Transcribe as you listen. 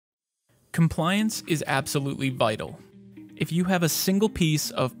Compliance is absolutely vital. If you have a single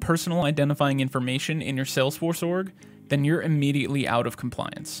piece of personal identifying information in your Salesforce org, then you're immediately out of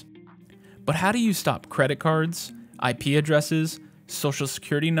compliance. But how do you stop credit cards, IP addresses, social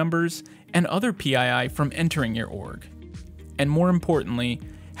security numbers, and other PII from entering your org? And more importantly,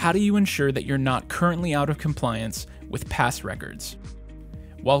 how do you ensure that you're not currently out of compliance with past records?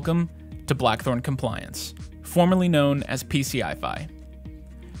 Welcome to Blackthorn Compliance, formerly known as PCIFY.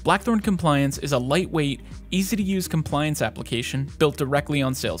 Blackthorn Compliance is a lightweight, easy-to-use compliance application built directly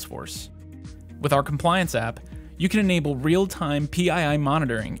on Salesforce. With our compliance app, you can enable real-time PII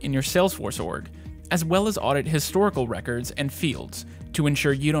monitoring in your Salesforce org, as well as audit historical records and fields to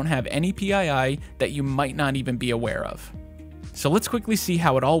ensure you don't have any PII that you might not even be aware of. So let's quickly see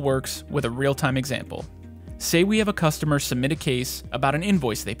how it all works with a real-time example. Say we have a customer submit a case about an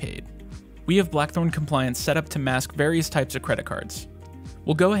invoice they paid. We have Blackthorn Compliance set up to mask various types of credit cards.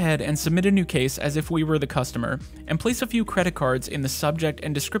 We'll go ahead and submit a new case as if we were the customer and place a few credit cards in the subject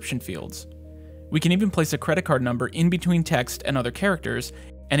and description fields. We can even place a credit card number in between text and other characters,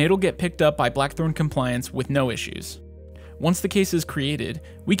 and it'll get picked up by Blackthorn Compliance with no issues. Once the case is created,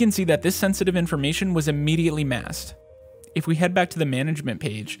 we can see that this sensitive information was immediately masked. If we head back to the management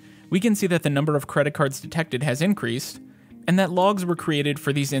page, we can see that the number of credit cards detected has increased, and that logs were created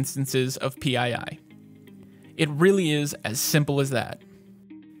for these instances of PII. It really is as simple as that.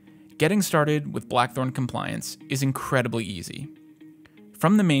 Getting started with Blackthorn Compliance is incredibly easy.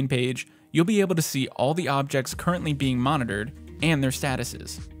 From the main page, you'll be able to see all the objects currently being monitored and their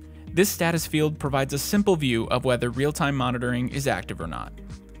statuses. This status field provides a simple view of whether real-time monitoring is active or not.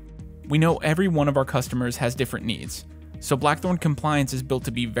 We know every one of our customers has different needs, so Blackthorn Compliance is built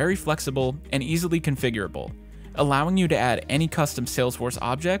to be very flexible and easily configurable, allowing you to add any custom Salesforce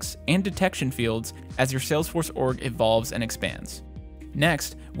objects and detection fields as your Salesforce org evolves and expands.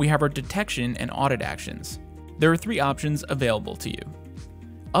 Next, we have our detection and audit actions. There are three options available to you.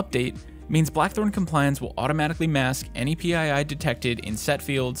 Update means Blackthorn Compliance will automatically mask any PII detected in set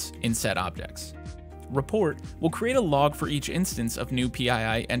fields in set objects. Report will create a log for each instance of new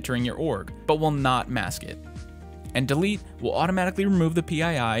PII entering your org, but will not mask it. And delete will automatically remove the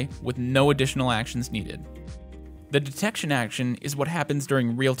PII with no additional actions needed. The detection action is what happens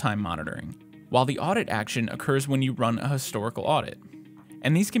during real-time monitoring, while the audit action occurs when you run a historical audit.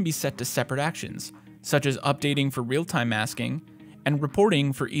 And these can be set to separate actions, such as updating for real-time masking and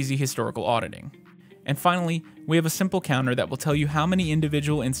reporting for easy historical auditing. And finally, we have a simple counter that will tell you how many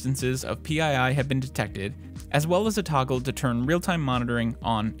individual instances of PII have been detected, as well as a toggle to turn real-time monitoring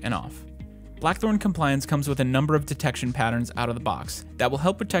on and off. Blackthorn Compliance comes with a number of detection patterns out of the box that will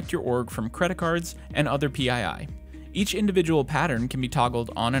help protect your org from credit cards and other PII. Each individual pattern can be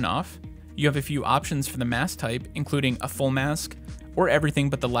toggled on and off. You have a few options for the mask type, including a full mask, or everything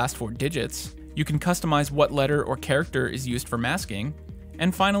but the last 4 digits. You can customize what letter or character is used for masking,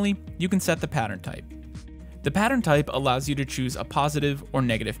 and finally, you can set the pattern type. The pattern type allows you to choose a positive or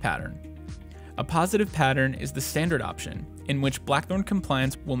negative pattern. A positive pattern is the standard option, in which Blackthorn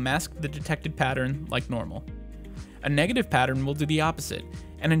Compliance will mask the detected pattern like normal. A negative pattern will do the opposite,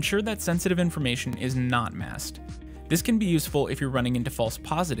 and ensure that sensitive information is not masked. This can be useful if you're running into false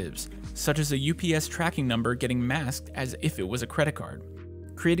positives, such as a UPS tracking number getting masked as if it was a credit card.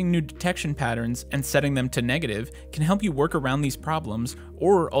 Creating new detection patterns and setting them to negative can help you work around these problems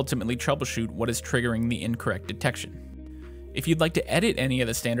or ultimately troubleshoot what is triggering the incorrect detection. If you'd like to edit any of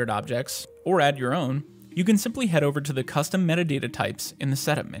the standard objects or add your own, you can simply head over to the custom metadata types in the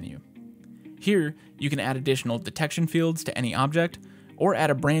setup menu. Here, you can add additional detection fields to any object or add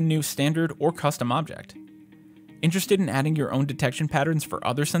a brand new standard or custom object. Interested in adding your own detection patterns for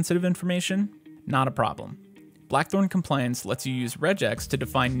other sensitive information? Not a problem. Blackthorn Compliance lets you use regex to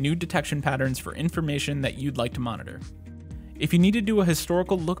define new detection patterns for information that you'd like to monitor. If you need to do a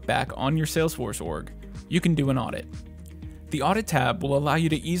historical look back on your Salesforce org, you can do an audit. The Audit tab will allow you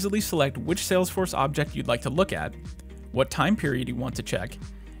to easily select which Salesforce object you'd like to look at, what time period you want to check,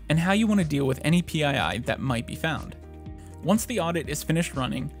 and how you want to deal with any PII that might be found. Once the audit is finished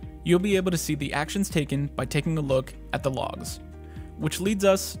running, you'll be able to see the actions taken by taking a look at the logs, which leads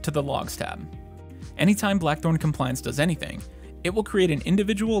us to the Logs tab. Anytime Blackthorn Compliance does anything, it will create an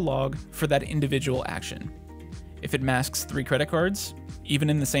individual log for that individual action. If it masks 3 credit cards, even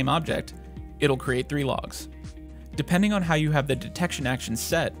in the same object, it'll create 3 logs. Depending on how you have the detection actions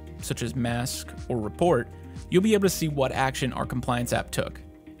set, such as mask or report, you'll be able to see what action our compliance app took.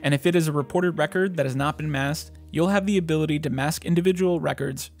 And if it is a reported record that has not been masked, you'll have the ability to mask individual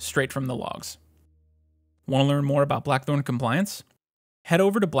records straight from the logs. Want to learn more about Blackthorn Compliance? Head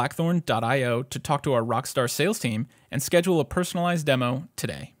over to blackthorn.io to talk to our Rockstar sales team and schedule a personalized demo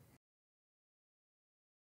today.